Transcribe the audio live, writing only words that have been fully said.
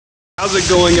How's it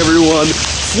going, everyone?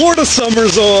 Florida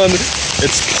summer's on.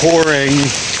 It's pouring,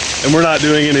 and we're not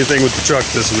doing anything with the truck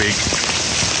this week.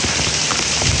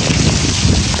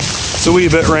 It's a wee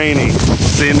bit rainy.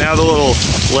 See, now the little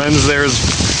lens there is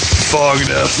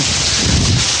fogged up.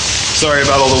 Sorry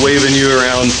about all the waving you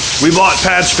around. We bought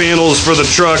patch panels for the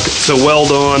truck to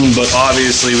weld on, but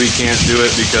obviously we can't do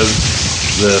it because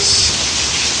this.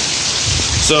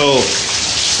 So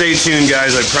stay tuned,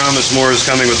 guys. I promise more is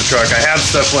coming with the truck. I have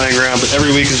stuff laying around, but every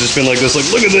week has just been like this. Like,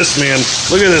 look at this, man.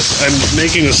 Look at this. I'm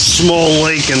making a small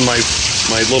lake in my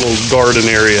little garden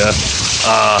area.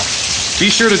 Be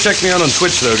sure to check me out on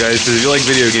Twitch, though, guys, because if you like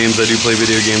video games, I do play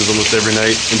video games almost every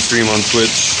night and stream on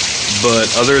Twitch. But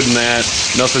other than that,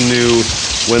 nothing new.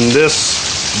 When this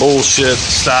bullshit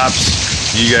stops,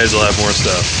 you guys will have more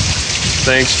stuff.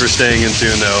 Thanks for staying in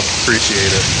tune, though.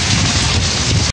 Appreciate it.